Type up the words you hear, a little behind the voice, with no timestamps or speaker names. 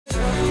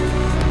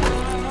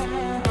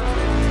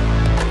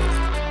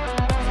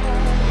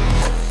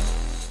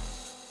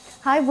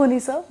Hi Boney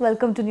sir,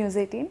 welcome to News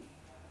 18.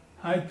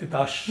 Hi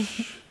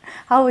Titash,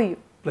 How are you?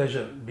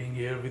 pleasure being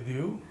here with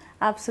you.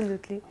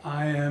 Absolutely.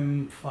 I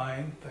am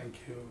fine, thank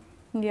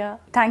you. Yeah.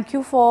 Thank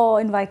you for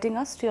inviting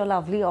us to your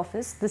lovely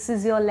office. This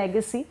is your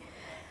legacy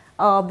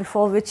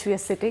before which we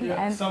are sitting.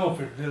 Yeah, And some of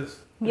it, there's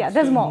there's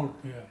still more.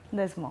 Yeah.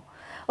 There's more.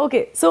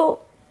 Okay, so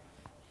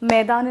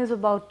Maidaan is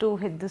about to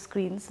hit the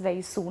screens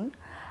very soon.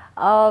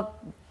 Uh,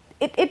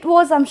 it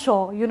was, I'm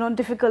sure,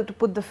 difficult to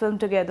put the film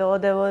together.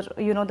 There were,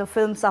 the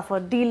film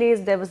suffered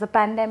delays. There was the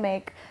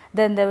pandemic.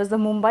 Then there was the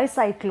Mumbai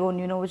cyclone,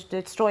 which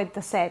destroyed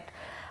the set.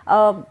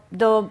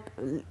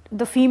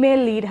 The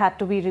female lead had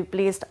to be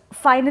replaced.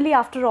 Finally,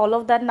 after all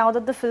of that, now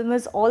that the film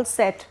is all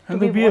set And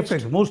to the be VFX,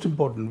 watched, most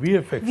important,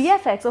 VFX.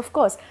 VFX, of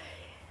course.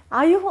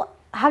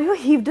 Have you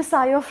heaved a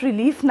sigh of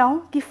relief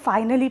now? Ki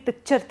finally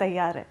picture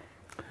taiyar hai.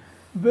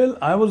 Well,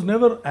 I was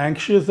never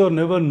anxious or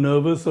never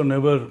nervous or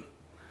never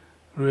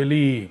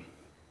really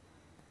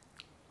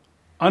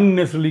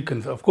unnecessarily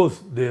concerned. Of course,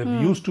 there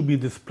used to be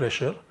this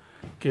pressure,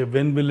 okay,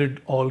 when will it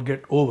all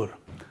get over?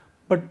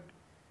 But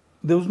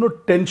there was no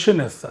tension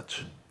as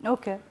such.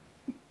 Okay.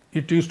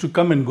 It used to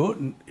come and go,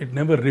 it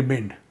never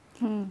remained.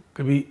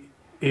 कभी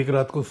एक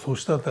रात को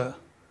सोचता था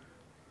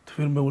तो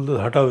फिर मैं बोलता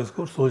था हटाओ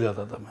इसको और सो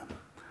जाता था मैं.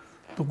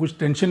 तो कुछ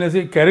टेंशन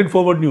ऐसे कैरिड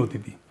फॉरवर्ड नहीं होती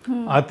थी,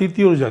 आती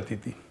थी और जाती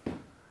थी.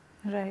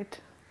 Right.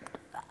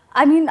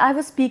 I mean, I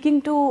was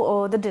speaking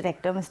to the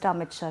director, Mr.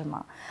 Amit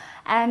Sharma,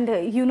 and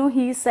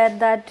he said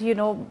that,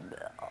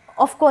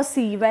 of course,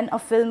 see, when a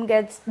film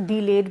gets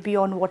delayed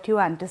beyond what you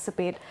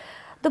anticipate,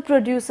 the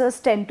producers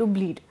tend to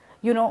bleed,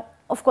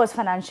 of course,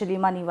 financially,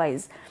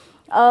 money-wise.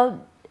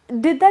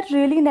 Did that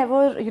really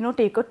never,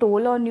 take a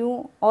toll on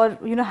you, or,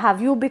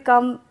 have you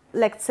become,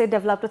 let's say,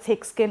 developed a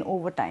thick skin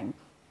over time?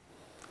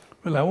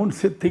 Well, I won't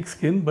say thick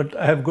skin, but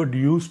I have got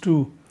used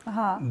to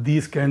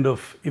these kind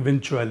of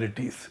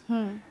eventualities.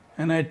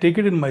 And I take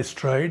it in my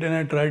stride and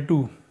I try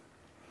to,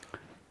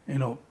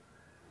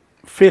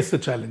 face the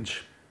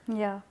challenge.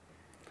 Yeah.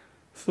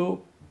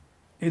 So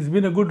it's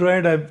been a good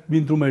ride. I've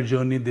been through my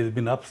journey. There's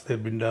been ups,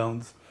 there've been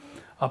downs.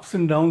 Ups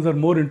and downs are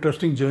more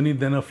interesting journey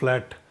than a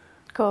flat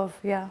Curve,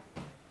 yeah.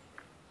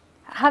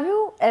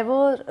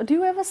 Do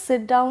you ever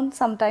sit down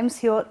sometimes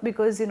here,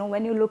 because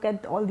when you look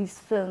at all these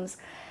films,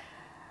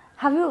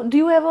 do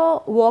you ever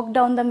walk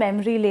down the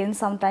memory lane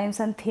sometimes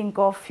and think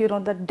of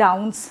the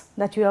downs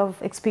that you have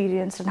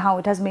experienced and how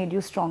it has made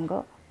you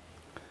stronger?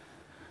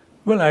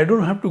 Well, I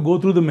don't have to go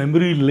through the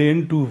memory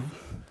lane to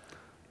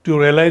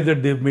realize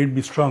that they've made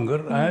me stronger.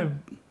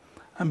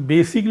 I'm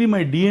basically,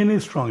 my DNA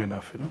is strong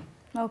enough,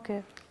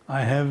 Okay.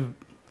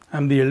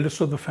 I'm the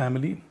eldest of the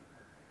family.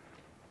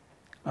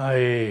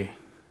 I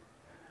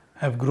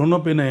have grown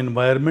up in an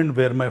environment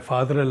where my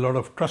father had a lot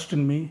of trust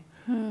in me,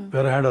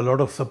 where I had a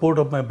lot of support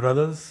of my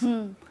brothers.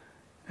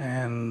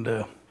 And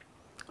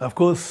of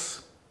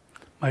course,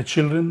 my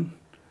children,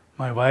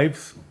 my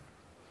wives,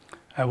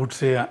 I would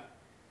say,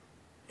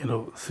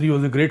 Sri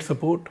was a great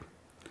support.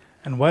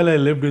 And while I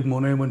lived with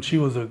Moneycontrol, she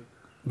was a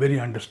very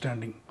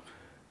understanding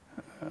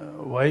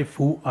wife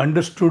who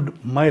understood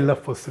my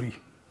love for Sri.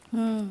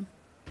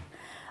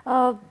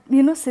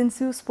 Since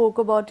you spoke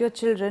about your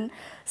children,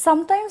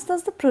 sometimes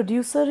does the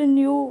producer in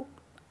you,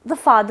 the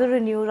father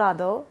in you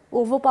rather,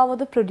 overpower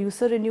the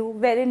producer in you,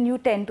 wherein you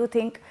tend to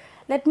think,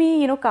 let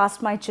me,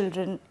 cast my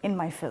children in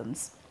my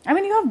films? I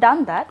mean, you have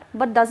done that,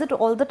 but does it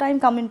all the time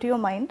come into your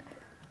mind?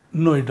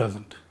 No, it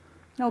doesn't.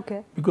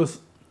 Okay. Because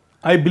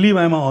I believe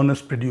I'm an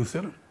honest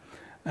producer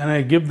and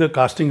I give the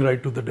casting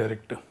right to the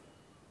director.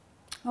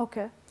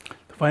 Okay.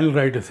 The final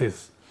right is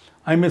his.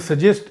 I may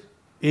suggest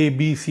A,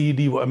 B, C,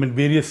 D,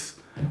 various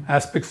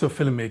aspects of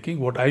filmmaking,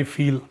 what I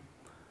feel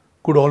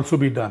could also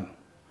be done.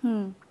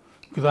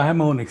 Because I have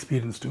my own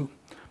experience too.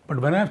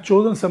 But when I have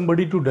chosen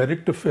somebody to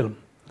direct a film,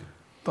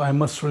 so I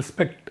must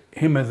respect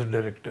him as a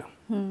director.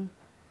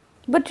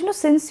 But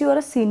since you are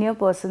a senior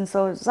person,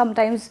 so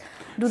sometimes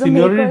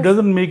Seniority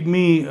doesn't make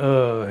me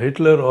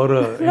Hitler or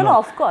a... No,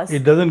 of course.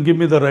 It doesn't give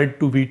me the right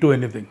to veto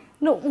anything.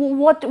 No,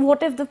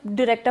 what if the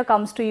director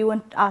comes to you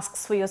and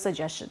asks for your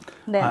suggestion?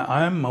 Then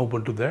I am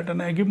open to that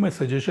and I give my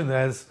suggestions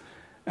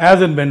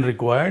as and when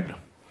required.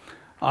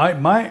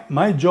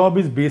 My job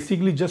is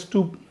basically just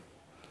to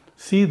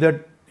see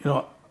that,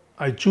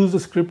 I choose the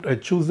script, I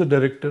choose the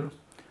director,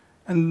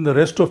 and the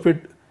rest of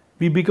it,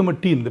 we become a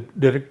team, the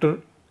director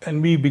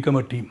and we become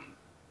a team.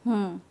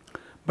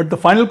 But the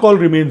final call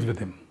remains with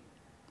him.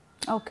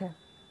 Okay.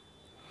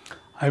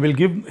 I will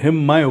give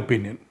him my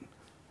opinion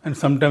and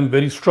sometimes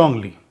very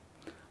strongly.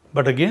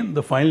 But again,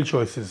 the final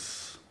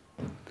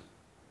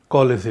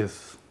call is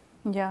his.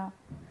 Yeah.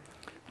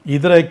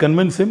 Either I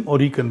convince him or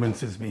he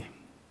convinces me.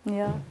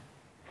 Yeah.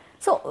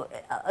 So,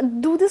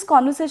 do these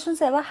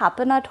conversations ever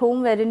happen at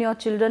home wherein your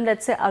children,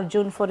 let's say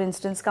Arjun for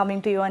instance,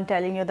 coming to you and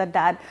telling you that,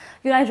 Dad,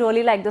 I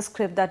really like the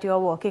script that you are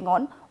working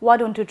on, why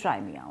don't you try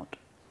me out?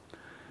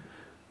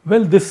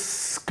 Well,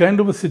 this kind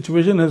of a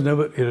situation has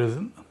never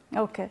arisen.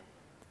 Okay.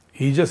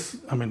 He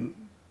just,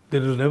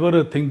 there is never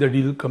a thing that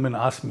he'll come and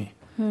ask me.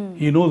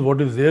 He knows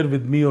what is there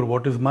with me or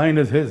what is mine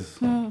is his.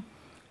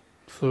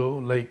 So,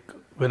 like,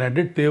 when I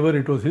did Tevar,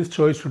 it was his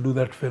choice to do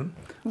that film.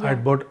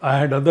 Yeah. I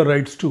had other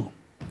rights too.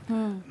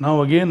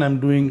 Now again, I'm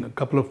doing a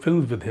couple of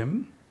films with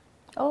him.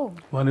 Oh.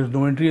 One is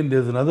No Entry, and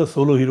there's another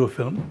solo hero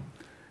film,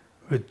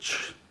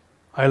 which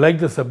I like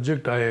the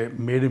subject. I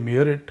made him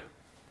hear it.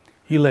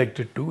 He liked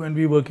it too, and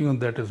we're working on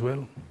that as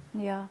well.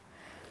 Yeah.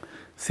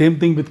 Same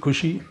thing with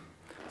Khushi.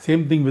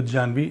 Same thing with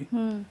Janvi.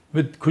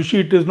 With Khushi,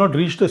 it has not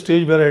reached a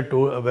stage where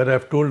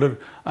I've told her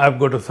I've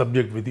got a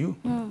subject with you,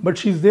 but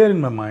she's there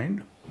in my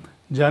mind.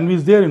 Janvi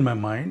is there in my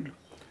mind,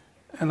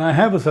 and I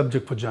have a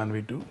subject for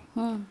Janvi too.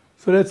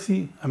 So let's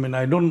see. I mean,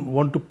 I don't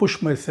want to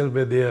push myself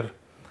where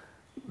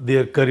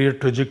their career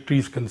trajectory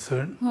is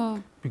concerned,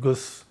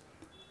 because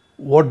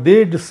what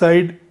they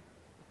decide,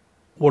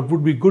 what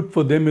would be good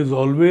for them, is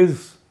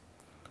always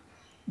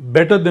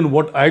better than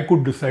what I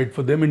could decide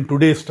for them in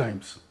today's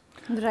times.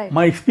 Right.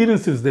 My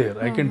experience is there.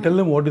 I can tell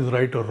them what is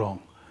right or wrong,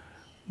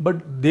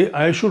 but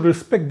I should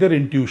respect their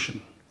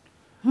intuition,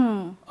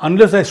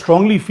 unless I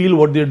strongly feel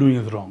what they are doing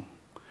is wrong.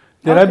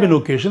 There have been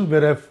occasions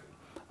where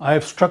I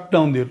have struck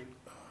down their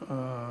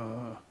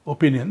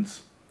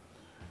opinions,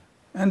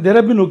 and there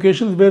have been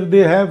occasions where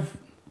they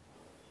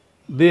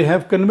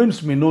have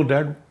convinced me, no,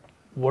 Dad,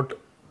 what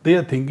they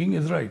are thinking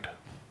is right.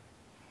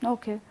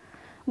 Okay.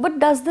 But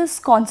does this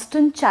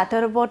constant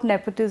chatter about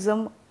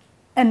nepotism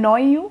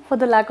annoy you, for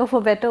the lack of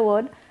a better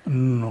word?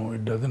 No,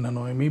 it doesn't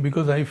annoy me,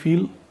 because I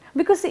feel...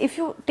 Because if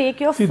you take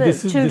your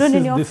children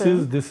in your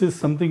film... This is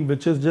something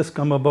which has just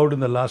come about in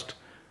the last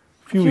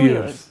few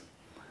years.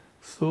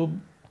 So,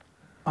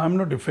 I'm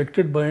not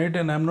affected by it,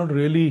 and I'm not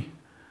really...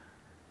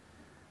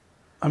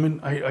 I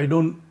mean,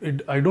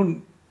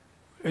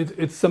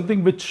 it's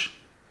something which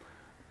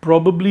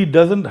probably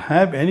doesn't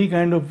have any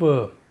kind of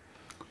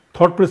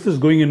thought process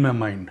going in my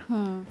mind.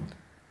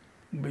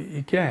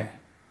 ये क्या है?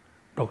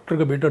 Doctor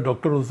का बेटा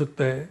doctor हो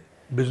सकता है,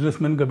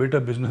 businessman का बेटा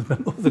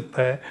बिजनेसमैन हो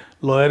सकता है,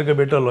 लॉयर का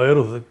बेटा लॉयर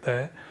हो सकता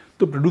है,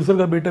 तो प्रोड्यूसर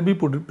का बेटा भी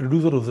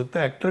प्रोड्यूसर हो सकता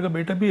है, एक्टर का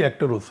बेटा भी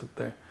एक्टर हो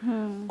सकता है.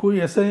 कोई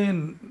ऐसा है,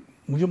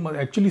 मुझे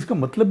एक्चुअली इसका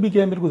मतलब भी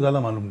क्या है मेरे को ज़्यादा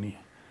मालूम नहीं है.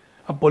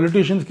 अब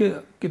पॉलिटिशियंस के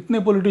कितने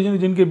पॉलिटिशियन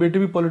जिनके बेटे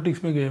भी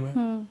पॉलिटिक्स में गए हुए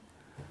हैं,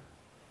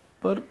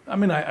 पर I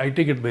mean I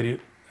take it very,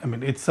 I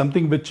mean it's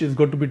something which is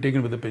got to be taken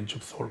with a pinch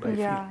of salt. I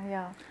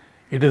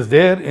feel it is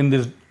there in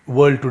this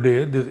world today,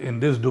 in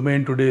this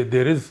domain today,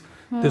 there is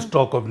this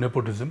talk of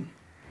nepotism,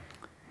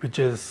 which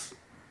is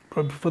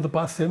probably for the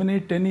past 7,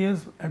 8, 10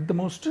 years at the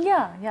most.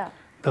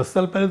 10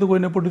 साल पहले तो कोई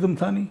nepotism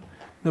था नहीं.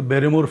 The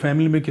Barrymore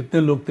family में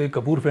कितने लोग थे,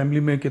 कपूर फैमिली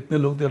में कितने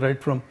लोग थे,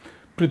 right from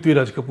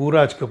Prithviraj Kapoor,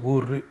 Raj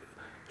Kapoor,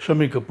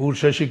 Shami Kapoor,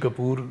 Shashi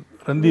Kapoor,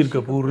 Randhir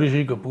Kapoor,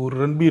 Rishi Kapoor,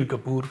 Ranbir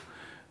Kapoor,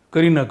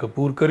 Kareena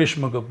Kapoor,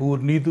 Karishma Kapoor,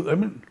 Neetu, I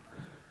mean,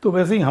 तो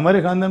वैसे ही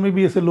हमारे खानदान में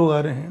भी ऐसे लोग आ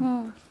रहे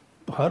हैं.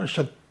 तो हर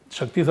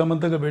शक्ति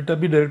सामंत का बेटा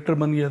भी डायरेक्टर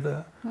बन गया था,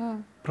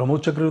 प्रमोद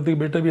चक्रवर्ती का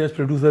बेटा भी आज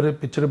प्रोड्यूसर है,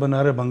 पिक्चर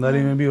बना रहा है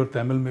बंगाली में भी और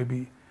तमिल में भी.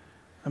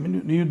 I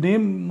mean you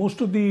name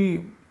most of the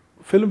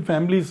film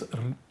families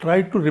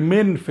try to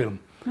remain in film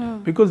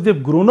because they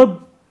have grown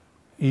up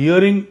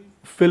hearing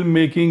film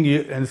making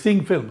and seeing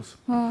films.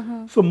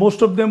 So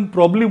most of them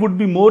probably would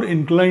be more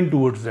inclined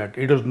towards that.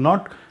 It is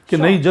not कि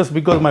नहीं just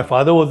because my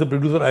father was a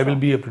producer I will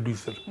be a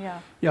producer.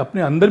 ये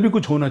अपने अंदर भी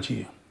कुछ होना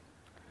चाहिए.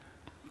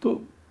 तो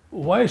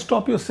why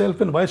stop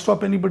yourself and why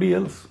stop anybody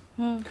else?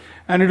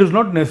 And it is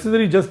not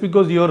necessary just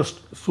because you are a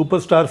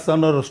superstar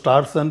son or a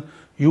star son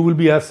you will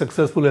be as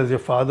successful as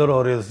your father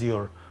or as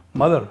your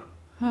mother.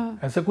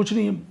 ऐसा कुछ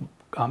नहीं है.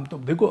 काम तो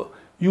देखो,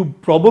 you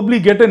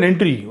probably get an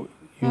entry,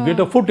 you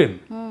get a foot in.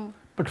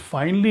 But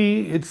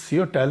finally, it's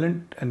your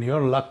talent and your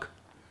luck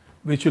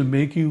which will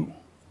make you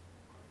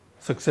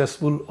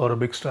successful or a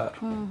big star.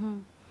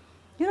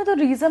 You know, the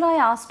reason I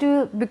asked you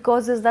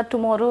because is that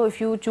tomorrow if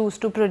you choose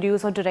to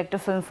produce or direct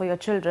a film for your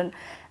children,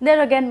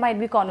 there again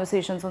might be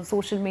conversations on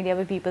social media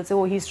where people say,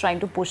 oh, he's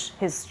trying to push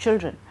his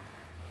children.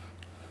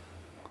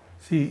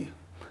 See,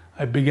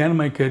 I began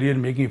my career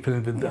making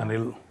films with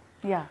Anil.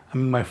 Yeah. I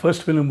mean, my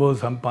first film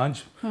was Hum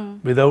Panch,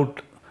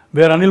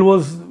 where Anil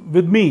was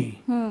with me.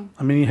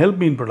 I mean, he helped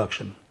me in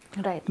production.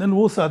 Right. Then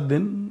Wo Saat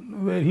Din,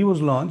 where he was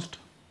launched.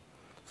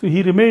 So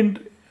he remained,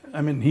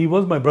 I mean, he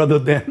was my brother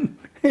then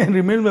and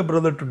remained my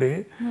brother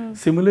today.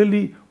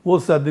 Similarly, Wo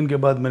Saat Din के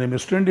बाद मैंने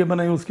mister India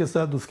बनाई उसके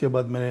साथ, उसके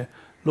बाद मैंने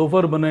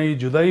loafer बनाई,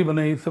 जुदाई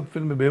बनाई, सब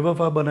फिल्में,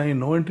 बेवफा बनाई,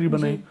 नो एंट्री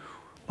बनाई,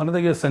 माना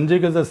था कि संजय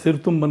के साथ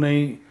सिर्फ तुम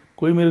बनाई,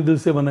 कोई मेरे दिल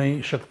से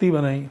बनाई, शक्ति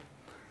बनाई.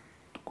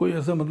 कोई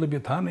ऐसा मतलब ये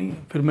था नहीं.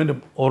 फिर मैंने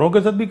औरों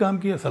के साथ भी काम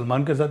किया,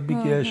 सलमान के साथ भी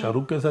किया है,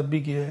 शाहरुख के साथ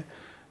भी किया है,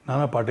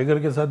 नाना पाटेकर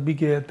के साथ भी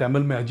किया है,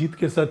 तमिल में अजीत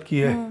के साथ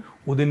किया है,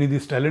 उदयनिधि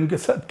स्टैलिन के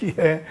साथ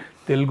किया है,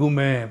 तेलुगु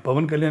में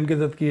पवन कल्याण के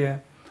साथ किया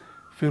है.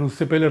 फिर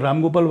उससे पहले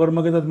राम गोपाल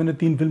वर्मा के साथ मैंने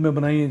 3 फिल्में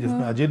बनाई हैं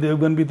जिसमें अजय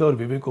देवगन भी था और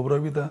विवेक ओबरॉय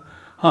भी था.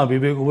 हाँ,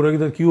 विवेक ओबरॉय के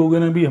साथ क्यों हो गया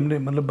ना भी हमने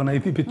मतलब बनाई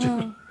थी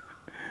पिक्चर.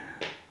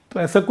 तो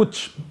ऐसा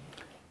कुछ,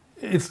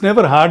 it's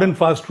never hard and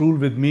fast rule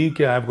with me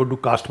कि I have got to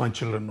cast my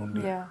children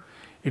only.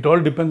 It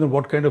all depends on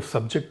what kind of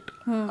subject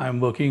I am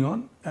working on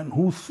and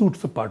who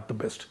suits the part the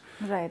best.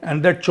 Right.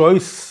 And that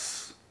choice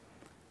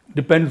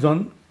depends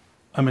on,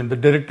 I mean, the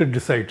director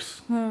decides,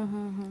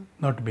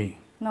 not me.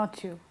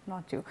 Not you,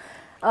 not you.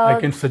 I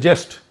can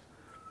suggest,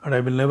 but I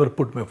will never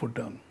put my foot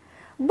down.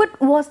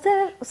 But was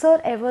there, sir,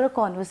 ever a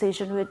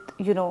conversation with,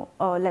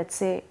 let's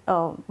say,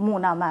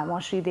 Mona ma'am or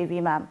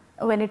Sridevi ma'am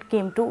when it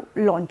came to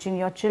launching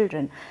your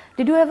children?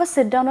 Did you ever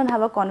sit down and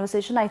have a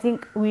conversation? I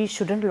think we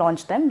shouldn't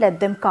launch them, let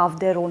them carve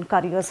their own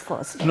careers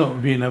first. No,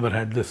 we never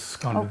had this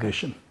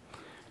conversation.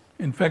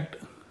 Okay. In fact,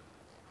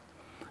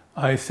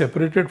 I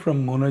separated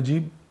from Mona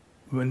ji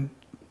when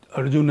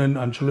Arjun and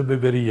Anshala were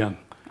very young.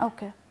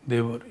 Okay.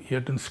 They were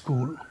yet in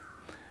school.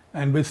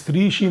 And with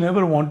Sri, she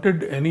never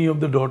wanted any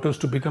of the daughters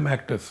to become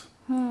actors.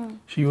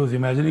 She was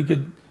imagining कि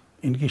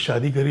इनकी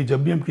शादी करी.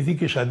 जब भी हम किसी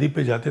की शादी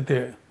पे जाते थे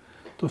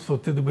तो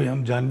सोचते थे भाई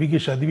हम जानवी की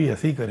शादी भी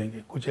ऐसे ही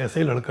करेंगे, कुछ ऐसा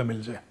ही लड़का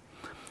मिल जाए.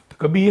 तो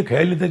कभी ये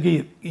ख्याल नहीं था कि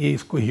ये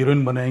इसको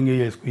हीरोइन बनाएंगे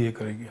या इसको ये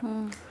करेंगे.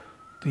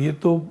 तो ये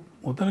तो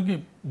होता ना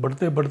कि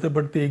बढ़ते बढ़ते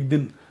बढ़ते एक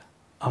दिन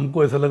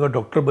हमको ऐसा लगा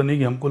डॉक्टर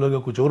बनेगी, हमको लगा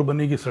कुछ और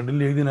बनेगी.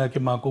 सडनली एक दिन आके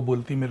माँ को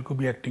बोलती मेरे को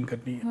भी एक्टिंग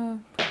करनी है.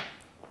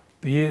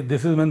 तो ये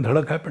दिस इज व्हेन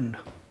धड़क हैपेंड.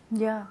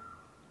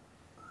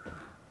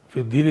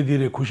 फिर धीरे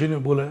धीरे खुशी ने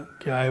बोला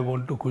कि आई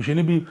वांट टू. खुशी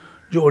ने भी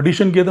जो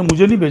ऑडिशन किया था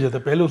मुझे नहीं भेजा था,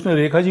 पहले उसने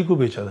रेखा जी को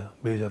भेजा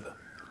था.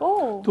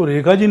 तो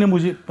रेखा जी ने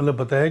मुझे मतलब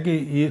बताया कि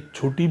ये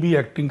छोटी भी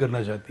एक्टिंग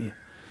करना चाहती है.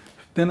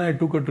 Then I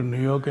took her to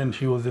New York and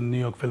she was in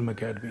New York film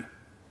academy.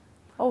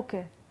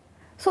 Okay.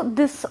 So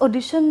this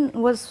audition,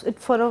 was it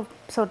for a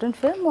certain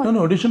film? Or?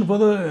 No, audition for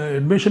the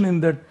admission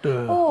in that.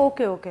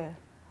 Okay,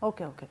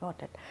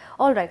 got it.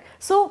 All right.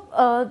 So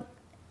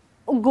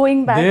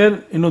going back.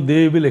 There,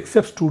 they will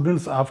accept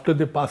students after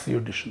they pass the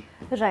audition.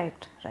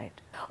 Right.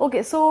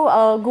 Okay,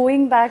 so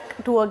going back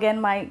to again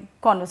my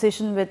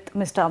conversation with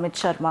Mr. Amit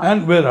Sharma.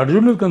 And where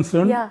Arjun is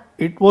concerned,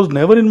 it was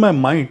never in my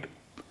mind.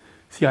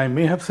 See, I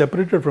may have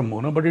separated from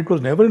Mona, but it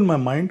was never in my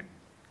mind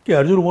that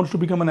Arjun wants to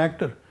become an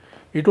actor.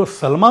 It was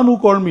Salman who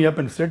called me up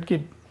and said कि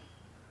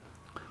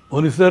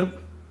Boney sir,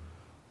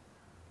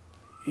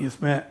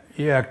 इसमें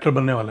ये actor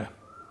बनने वाला है,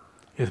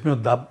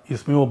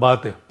 इसमें वो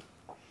बात है.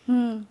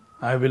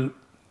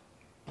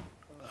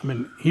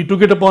 He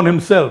took it upon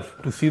himself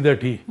to see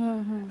that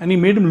and he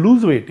made him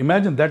lose weight.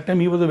 Imagine that time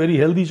he was a very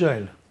healthy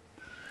child.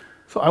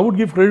 So I would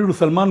give credit to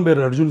Salman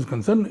where Arjun is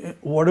concerned.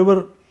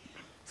 Whatever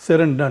said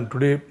and done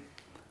today,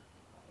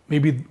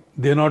 maybe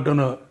they're not on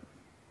a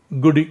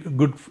good.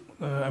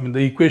 The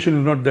equation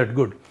is not that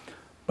good,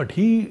 but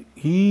he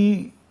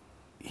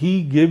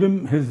gave him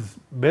his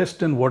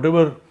best, and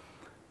whatever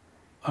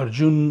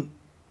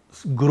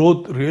Arjun's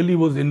growth really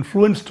was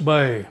influenced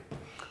by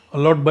a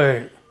lot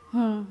by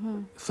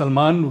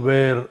Salman,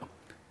 where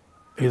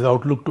his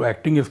outlook to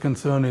acting is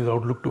concerned, his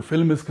outlook to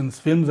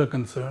films are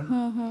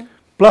concerned.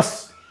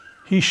 Plus,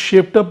 he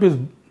shaped up his.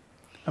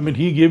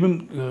 He gave him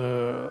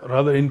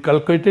rather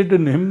inculcated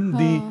in him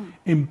the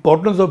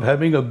importance of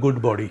having a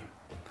good body.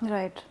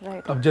 Right.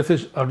 अब जैसे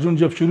अर्जुन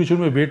जब शुरू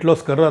में weight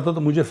loss कर रहा था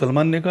तो मुझे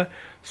सलमान ने कहा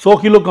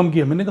 100 किलो कम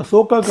किया. मैंने कहा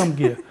 100 का कम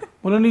किया.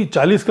 बोला नहीं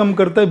 40 कम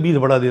करता है 20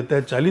 बढ़ा देता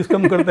है, 40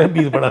 कम करता है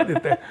 20 बढ़ा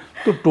देता है.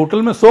 तो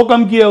टोटल में 100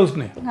 कम किया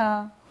उसने.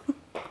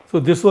 So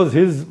this was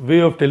his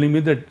way of telling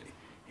me that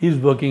he's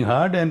working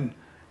hard, and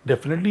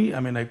definitely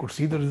I could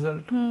see the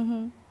result.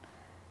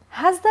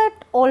 Has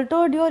that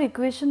altered your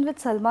equation with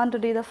Salman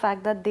today, the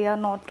fact that they are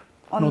not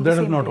on the same page? No, that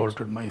has not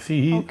altered my.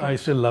 See, I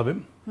still love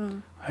him.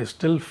 I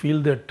still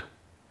feel that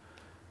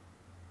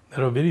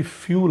there are very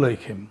few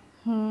like him,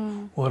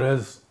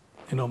 whereas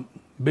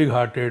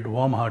big-hearted,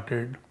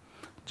 warm-hearted.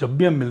 जब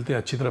भी हम मिलते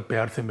हैं अच्छी तरह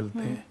प्यार से मिलते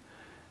हैं,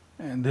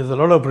 and there's a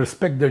lot of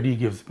respect that he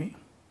gives me,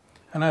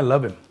 and I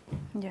love him.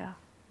 Yeah.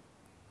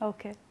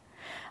 Okay.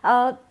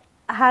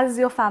 Has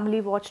your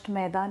family watched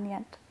Maidaan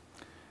yet?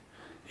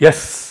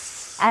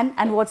 Yes.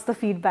 And what's the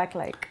feedback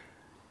like?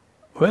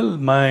 Well,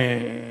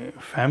 my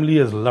family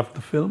has loved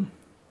the film,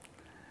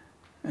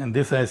 and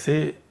this I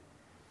say.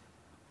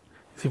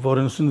 See, for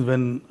instance,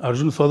 when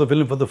Arjun saw the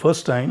film for the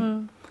first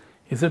time,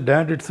 he said,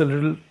 "Dad, it's a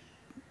little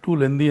too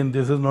lengthy and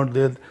this is not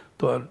there."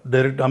 So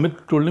director Amit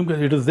told him,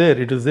 "It is there,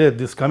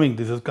 this is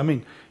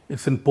coming.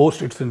 It's in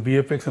post, it's in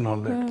VFX and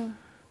all that."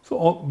 So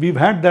we've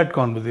had that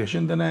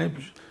conversation. Then I've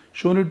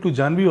shown it to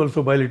Janvi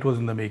also while it was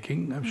in the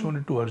making. I've shown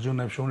it to Arjun,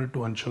 I've shown it to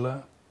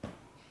Anshala.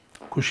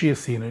 Khushi has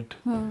seen it.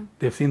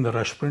 They've seen the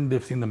rush print,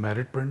 they've seen the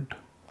merit print.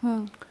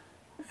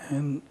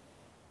 And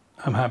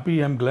I'm happy,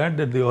 I'm glad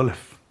that they all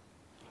have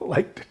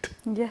liked it.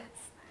 Yes.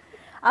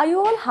 Are you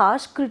all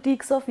harsh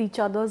critiques of each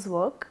other's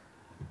work?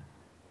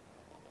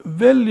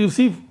 Well, you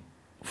see,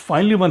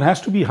 finally one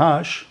has to be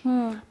harsh,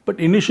 but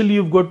initially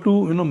you've got to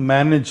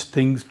manage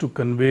things to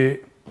convey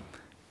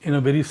in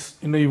a very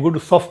you've got to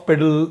soft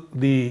pedal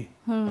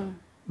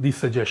these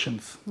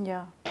suggestions.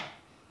 Yeah.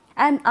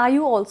 And are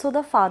you also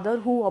the father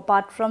who,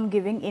 apart from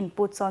giving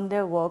inputs on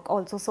their work,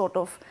 also sort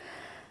of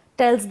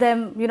tells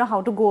them,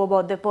 how to go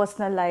about their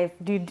personal life?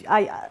 Do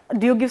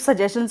you give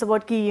suggestions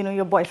about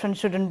your boyfriend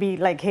shouldn't be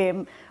like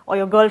him, or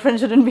your girlfriend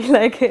shouldn't be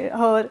like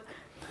her?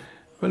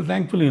 Well,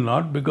 thankfully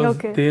not, because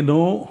they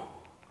know.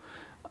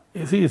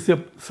 You see,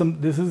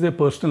 this is their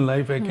personal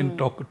life. I can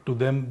talk to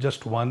them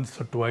just once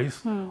or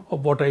twice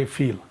of what I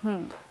feel.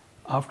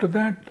 After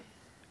that,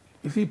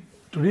 you see,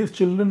 today's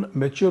children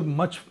mature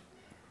much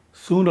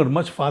sooner,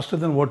 much faster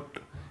than what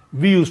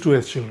we used to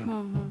as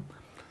children.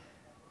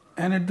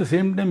 And at the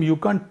same time, you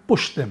can't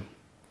push them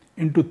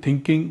into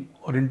thinking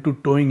or into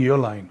towing your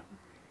line.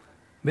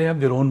 They have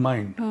their own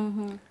mind.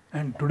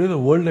 And today the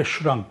world has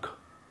shrunk.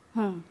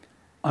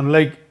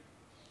 Unlike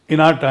in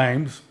our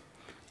times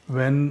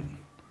when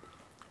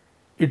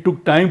it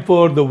took time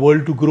for the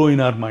world to grow in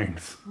our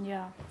minds.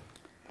 Yeah.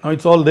 Now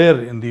it's all there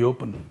in the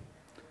open.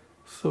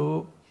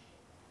 So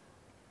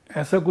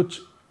ऐसा कुछ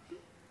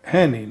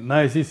है नहीं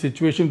ना, ऐसी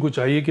situation कुछ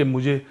आई है कि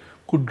मुझे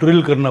कुछ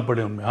ड्रिल करना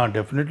पड़े उनमें. हाँ,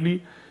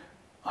 definitely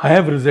I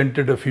have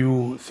resented a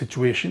few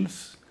situations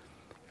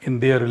in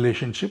their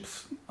relationships.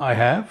 I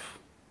have,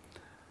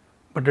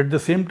 but at the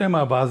same time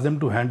I've asked them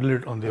to handle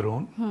it on their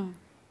own.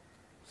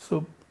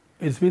 So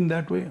it's been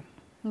that way.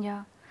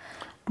 Yeah.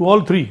 To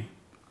all three,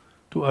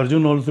 to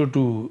Arjun also,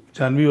 to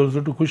Janvi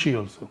also, to Khushi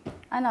also.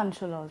 And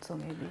Anshul also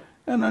maybe.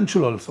 And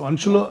Anshul also.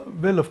 Anshula,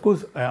 well, of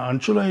course,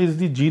 Anshula is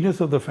the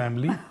genius of the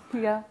family.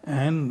 Yeah.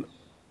 And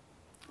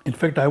in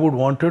fact, I would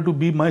want her to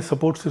be my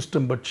support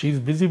system, but she's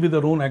busy with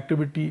her own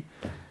activity.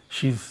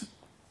 She's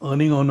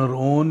earning on her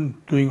own,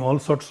 doing all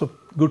sorts of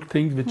good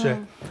things, which I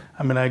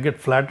mean, I get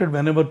flattered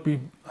whenever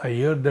I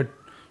hear that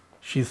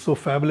she's so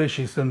fabulous,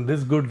 she's done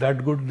this good,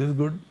 that good, this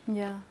good.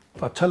 Yeah.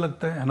 तो अच्छा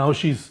लगता है. And now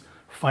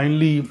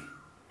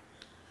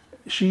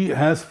she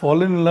has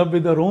fallen in love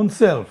with her own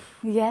self.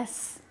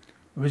 Yes.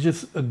 Which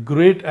is a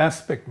great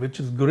aspect, which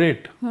is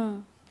great.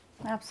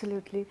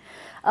 Absolutely.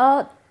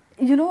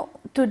 You know,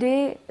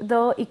 today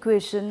the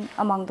equation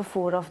among the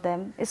four of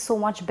them is so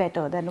much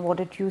better than what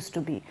it used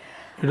to be.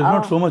 It is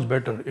not so much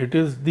better. It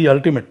is the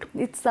ultimate.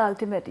 It's the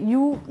ultimate.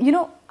 You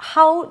know,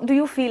 how do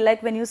you feel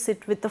like when you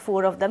sit with the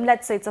four of them?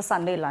 Let's say it's a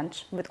Sunday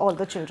lunch with all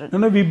the children.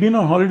 No, we've been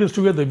on holidays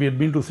together. We had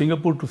been to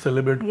Singapore to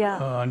celebrate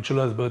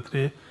Anshula's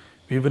birthday.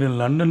 We were in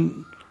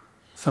London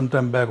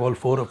sometime back, all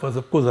four of us.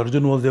 Of course,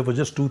 Arjun was there for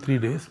just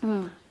 2-3 days.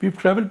 We've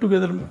traveled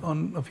together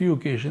on a few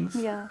occasions.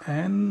 Yeah.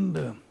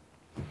 And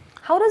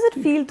how does it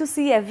feel to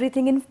see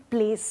everything in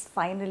place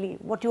finally,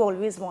 what you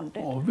always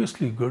wanted?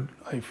 Obviously good,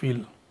 I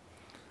feel.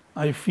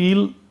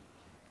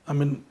 I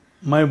mean,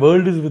 my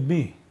world is with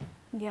me.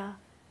 Yeah,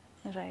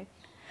 right.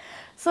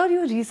 Sir,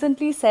 you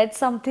recently said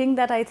something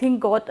that I think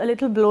got a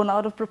little blown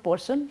out of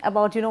proportion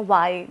about, you know,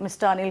 why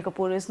Mr. Anil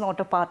Kapoor is not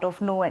a part of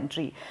No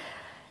Entry.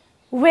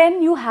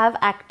 When you have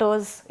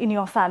actors in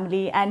your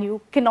family and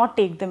you cannot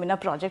take them in a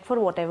project for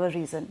whatever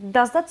reason,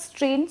 does that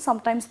strain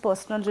sometimes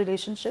personal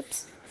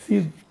relationships?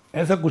 See,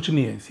 ऐसा कुछ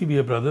नहीं है. See, we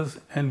are brothers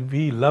and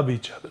we love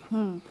each other.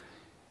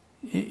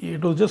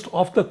 It was just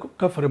off the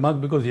cuff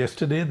remark because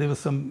yesterday there were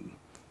some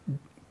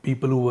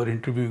people who were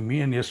interviewing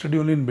me, and yesterday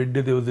only in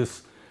midday there was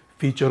this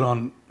feature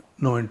on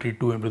No Entry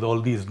 2 with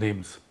all these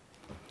names.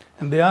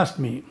 And they asked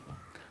me,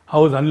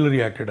 how has Anil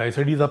reacted? I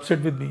said, he's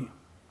upset with me.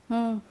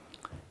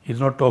 He's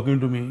not talking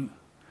to me.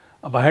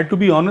 If I had to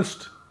be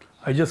honest,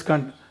 I just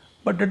can't.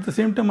 But at the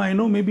same time, I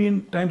know maybe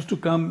in times to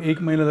come, 1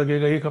 महीना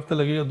लगेगा, 1 हफ्ता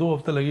लगेगा, 2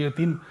 हफ्ता लगेगा,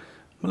 3.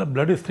 मतलब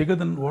blood is thicker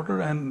than water,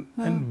 and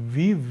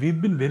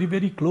we've been very,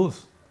 very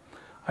close.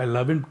 I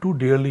love him too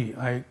dearly.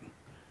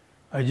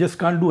 I just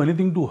can't do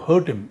anything to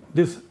hurt him.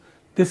 This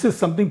is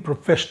something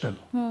professional.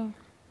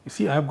 You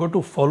see, I've got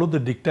to follow the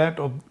diktat,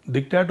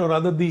 or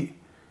rather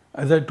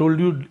as I told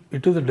you,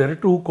 it is the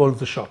director who calls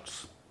the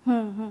shots.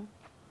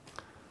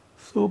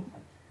 So,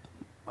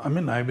 I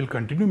mean, I will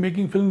continue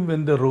making films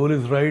when the role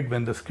is right,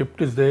 when the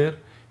script is there.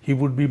 He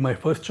would be my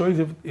first choice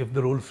if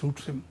the role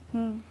suits him.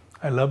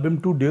 I love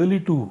him too dearly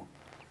to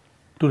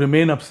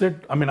remain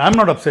upset. I mean, I'm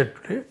not upset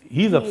today.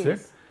 He's upset.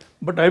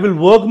 But I will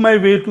work my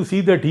way to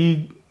see that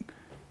he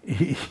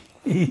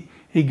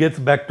gets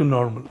back to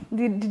normal.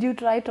 Did you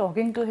try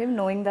talking to him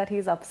knowing that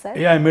he's upset?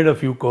 Yeah, I made a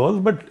few calls,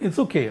 but it's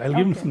okay. I'll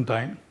give him some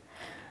time.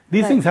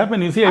 These things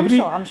happen. You see,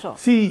 I'm sure.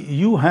 See,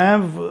 you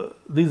have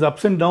these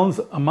ups and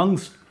downs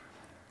amongst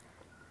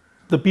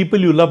the people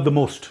you love the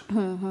most.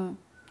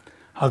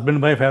 Husband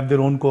and wife have their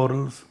own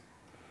quarrels.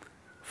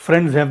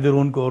 Friends have their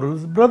own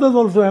quarrels. Brothers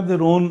also have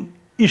their own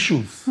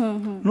issues.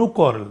 No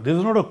quarrel. This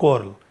is not a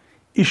quarrel.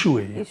 Issue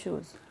है ये.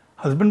 Issues.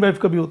 Husband wife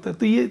का भी होता है.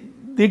 तो ये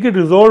they get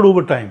resolved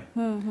over time.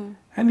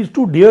 And it's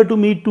too dear to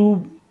me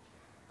to,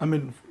 I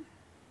mean,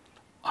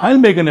 I'll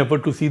make an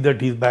effort to see that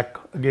he's back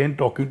again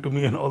talking to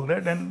me and all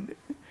that, and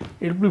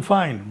it'll be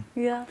fine.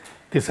 Yeah.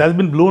 This has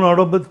been blown out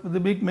of, but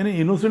मैंने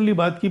innocently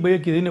बात की, भैया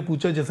किसी ने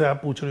पूछा जैसे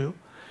आप पूछ रहे हो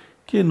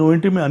कि नो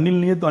एंट्री में अनिल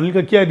नहीं है, तो अनिल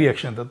का क्या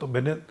रिएक्शन था? तो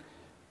मैंने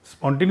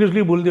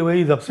स्पॉन्टेनियसली बोल दिया, भाई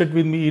he is upset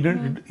with me,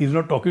 he is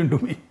not talking to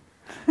me.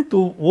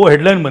 तो वो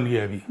हेडलाइन बन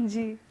गया अभी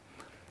जी.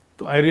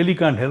 तो I really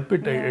can't help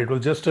it. It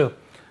was just a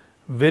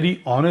very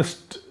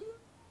honest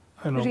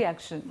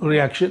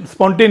reaction,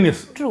 spontaneous,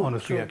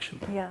 honest reaction.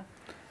 Yeah.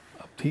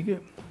 अब ठीक है.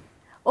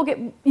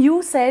 Okay,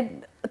 you said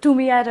to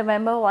me, I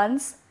remember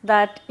once,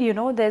 that you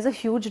know there's a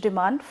huge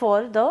demand for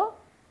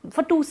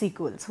 2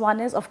 sequels. One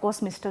is of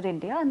course Mr.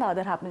 India, and the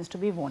other happens to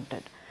be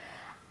Wanted.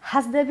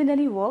 Has there been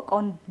any work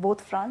on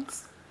both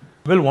fronts?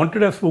 Well,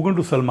 Wanted, I've spoken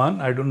to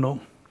Salman. I don't know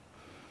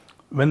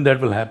when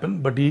that will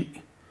happen, but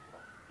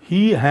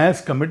he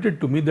has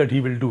committed to me that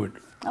he will do it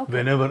Okay.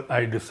 whenever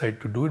I decide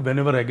to do it,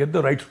 whenever I get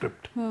the right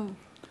script.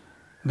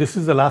 This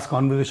is the last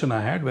conversation I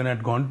had when I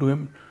had gone to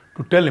him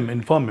to tell him,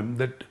 inform him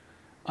that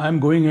I am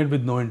going ahead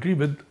with No Entry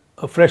with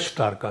a fresh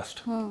star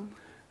cast.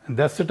 And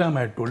that's the time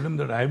I had told him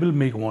that I will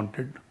make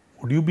Wanted.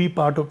 Would you be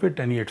part of it?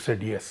 And he had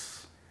said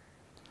yes.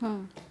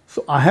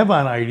 So I have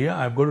an idea,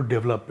 I've got to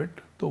develop it.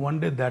 So one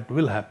day that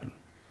will happen.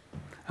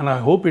 And I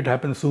hope it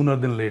happens sooner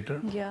than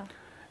later. Yeah.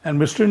 And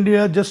Mr.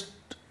 India, just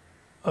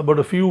about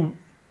a few,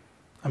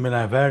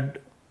 I've had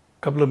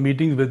a couple of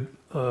meetings with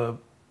a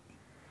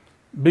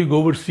big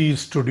overseas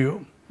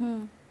studio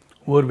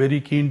who are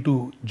very keen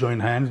to join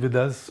hands with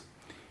us.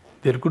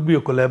 There could be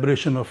a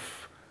collaboration of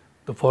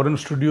the foreign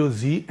studio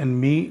Z and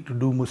me to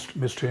do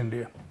Mr.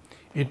 India.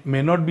 It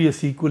may not be a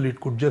sequel, it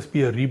could just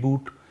be a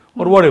reboot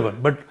or whatever.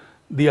 But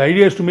the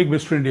idea is to make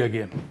Mr. India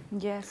again.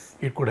 Yes.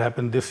 It could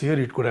happen this year,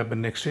 it could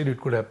happen next year,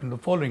 it could happen the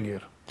following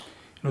year.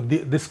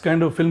 This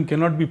kind of film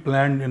cannot be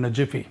planned in a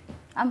jiffy.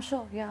 I'm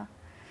sure, yeah.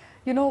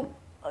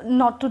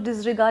 Not to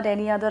disregard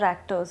any other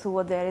actors who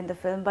were there in the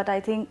film, but I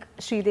think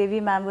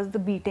Sridevi ma'am was the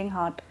beating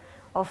heart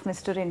of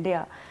Mr.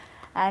 India.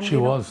 And She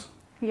was.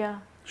 Yeah.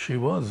 She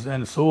was,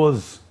 and so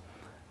was,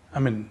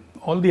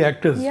 all the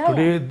actors Yeah,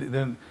 today.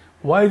 Then,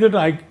 why is it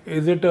an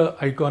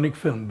iconic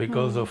film?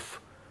 Because of,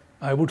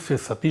 I would say,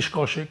 Satish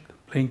Kaushik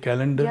playing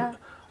Calendar, Yeah.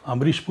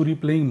 Amrish Puri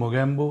playing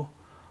Mogambo,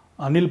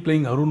 Anil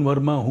playing Arun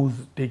Verma, who's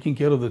taking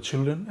care of the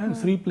children, and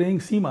Sri playing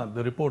Seema,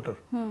 the reporter.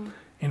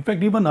 In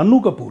fact, even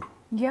Anu Kapoor,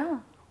 Yeah.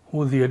 who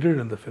was the editor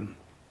in the film.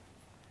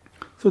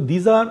 So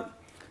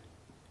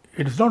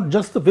it's not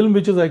just the film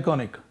which is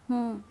iconic.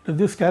 It's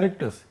these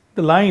characters,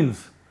 the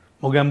lines,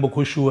 Mogambo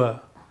Khush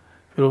hua,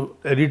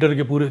 editor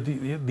ke pure,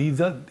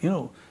 these are,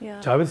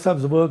 Yeah. Javed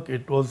Saab's work,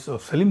 it was a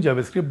Salim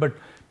Javed script, but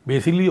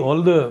basically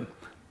all the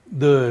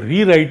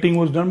rewriting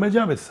was done by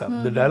Javed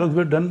Saab. The dialogues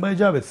were done by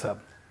Javed Saab.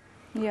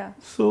 Yeah.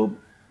 So,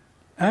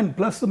 and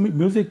plus the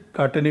music,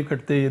 Kaate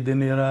Katte Ye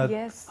Din Ye Raat,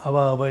 Yes.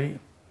 Hawa Hawai.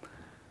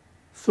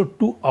 So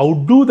to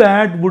outdo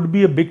that would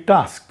be a big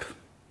task.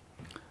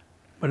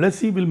 But let's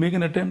see, we'll make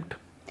an attempt.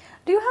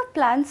 Do you have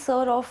plans,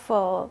 sir,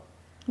 of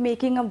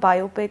making a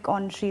biopic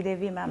on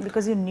Sridevi ma'am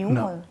because you knew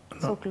her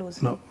so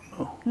closely? No.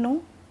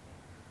 No?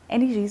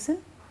 Any reason?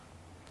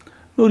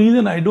 No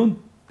reason, I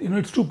don't,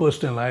 it's too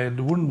personal. I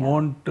wouldn't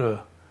want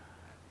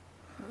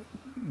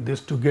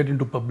this to get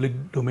into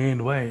public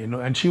domain. Why?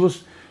 And she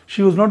was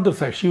not the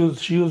side. She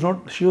was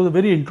a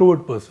very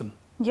introvert person.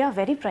 Yeah,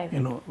 very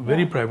private.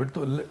 Very private.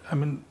 So,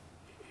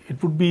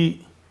 it would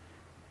be,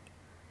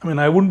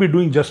 I wouldn't be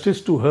doing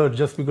justice to her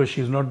just because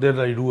she's not there.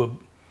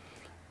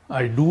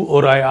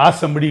 Or I ask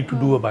somebody to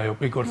do a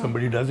biopic, or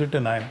somebody does it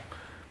and I'm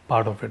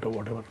part of it or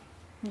whatever.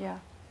 Yeah.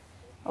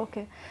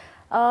 Okay.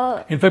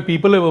 In fact,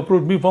 people have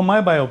approached me for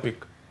my biopic.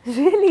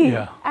 Really?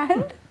 Yeah.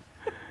 And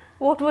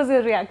what was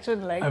your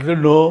reaction like? I said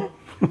no.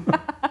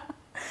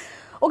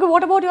 Okay,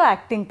 what about your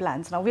acting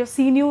plans now? We have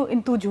seen you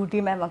in Tu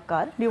Jhooti Main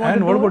Makkar. Do you want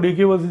And to what do about AK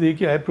versus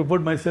AK? I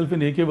preferred myself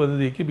in AK versus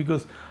AK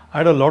because I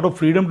had a lot of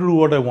freedom to do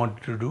what I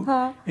wanted to do.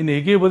 In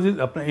AK versus,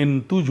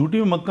 in Tu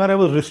Jhooti Mein Makkar, I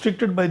was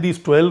restricted by these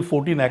 12,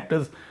 14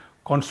 actors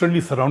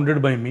constantly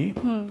surrounded by me.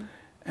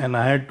 And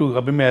I had to,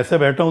 अभी मैं ऐसा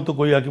बैठा हूँ तो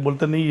कोई आके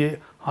बोलता नहीं ये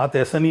हाथ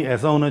ऐसा नहीं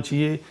ऐसा होना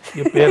चाहिए,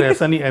 ये पैर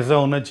ऐसा नहीं ऐसा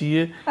होना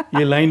चाहिए,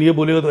 ये लाइन ये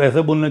बोलेगा तो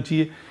ऐसा बोलना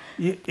चाहिए,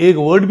 ये एक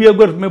वर्ड भी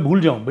अगर मैं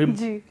भूल जाऊँ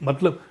भाई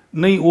मतलब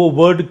नहीं वो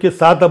वर्ड के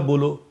साथ अब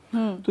बोलो,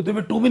 तो there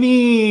were too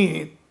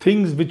many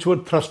things which were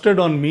thrusted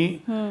on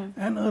me,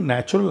 and a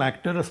natural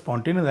actor, a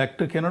spontaneous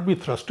actor cannot be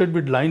thrusted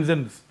with lines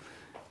and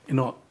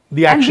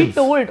the actions. And be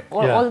told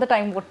all the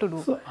time what to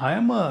do. So I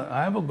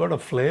have got a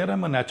flair.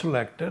 I'm a natural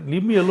actor.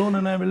 Leave me alone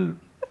and I will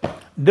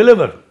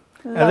deliver.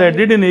 As I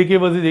did in AK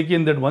versus AK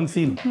in that one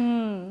scene.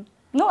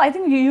 No, I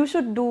think you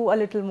should do a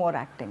little more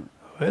acting.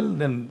 Well,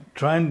 then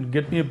try and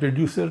get me a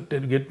producer,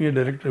 get me a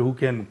director who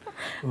can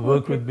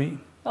work with me.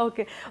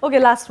 Okay,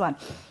 last one.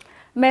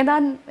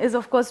 Maidaan is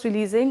of course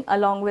releasing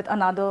along with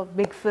another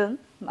big film,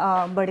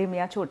 Bade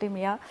Miyan Chote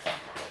Miyan.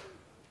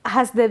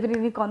 Has there been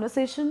any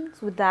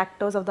conversations with the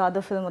actors of the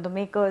other film or the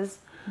makers?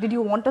 Did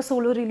you want a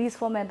solo release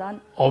for Maidaan?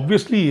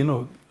 Obviously,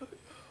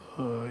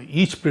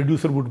 each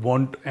producer would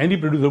want, any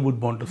producer would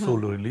want a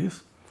solo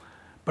release.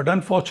 But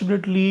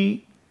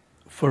unfortunately,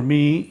 for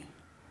me,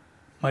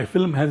 my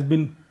film has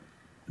been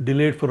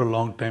delayed for a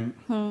long time.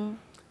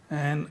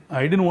 And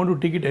I didn't want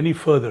to take it any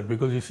further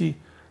because you see,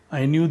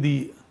 I knew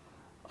the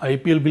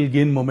IPL will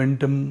gain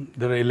momentum,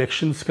 there are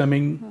elections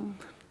coming.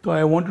 So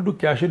I wanted to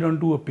cash it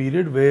onto a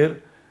period where,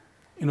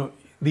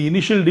 the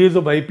initial days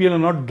of IPL are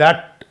not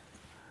that,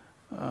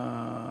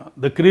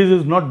 the craze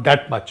is not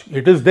that much.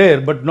 It is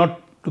there, but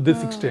not to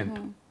this extent.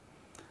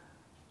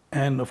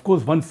 And of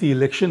course, once the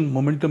election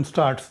momentum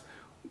starts,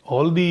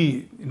 all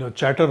the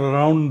chatter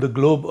around the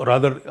globe, or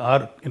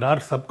rather in our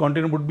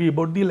subcontinent, would be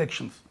about the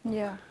elections.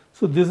 Yeah.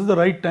 So this is the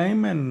right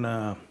time,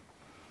 and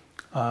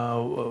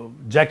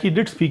Jackie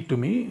did speak to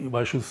me,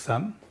 Vashu's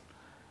son,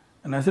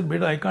 and I said,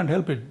 "Beta, I can't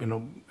help it,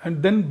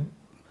 And then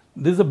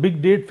this is a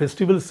big date.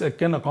 Festivals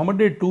can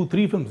accommodate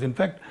 2-3 films. In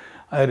fact,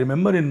 I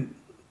remember in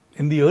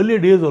in the earlier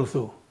days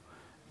also,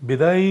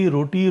 Bidai,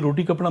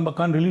 Roti Kapda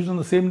Makan released on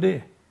the same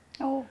day.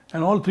 Oh.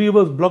 And all three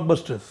were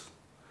blockbusters.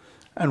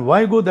 And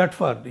why go that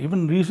far?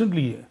 Even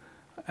recently,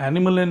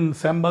 Animal and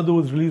Sam Badu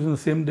was released on the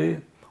same day.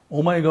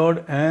 Oh My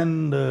God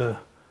and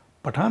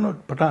Pathan or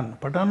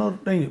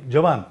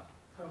Jawan.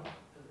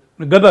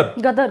 Gadar.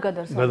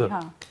 Gadar, sorry. Gadar.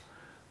 हाँ.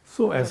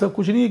 So ऐसा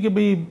कुछ नहीं है कि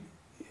भाई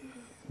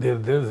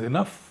there's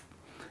enough.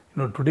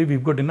 Today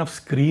we've got enough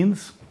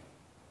screens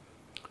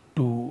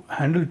to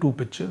handle two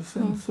pictures,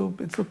 and so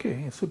it's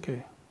okay. It's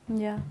okay.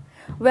 Yeah.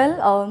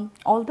 Well,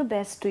 all the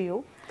best to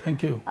you.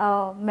 Thank you.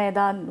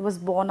 Maidaan was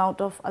born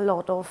out of a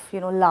lot of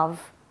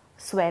love,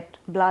 sweat,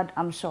 blood,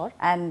 I'm sure,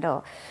 and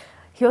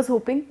here's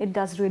hoping it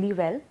does really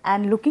well.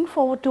 And looking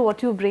forward to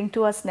what you bring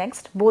to us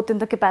next, both in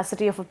the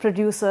capacity of a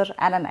producer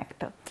and an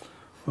actor.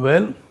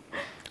 Well,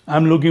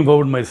 I'm looking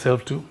forward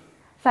myself too.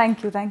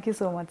 Thank you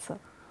so much, sir.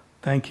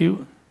 Thank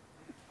you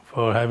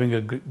for having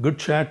a good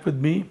chat with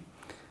me,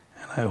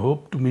 and I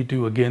hope to meet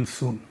you again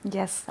soon.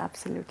 Yes,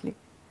 absolutely.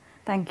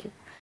 Thank you.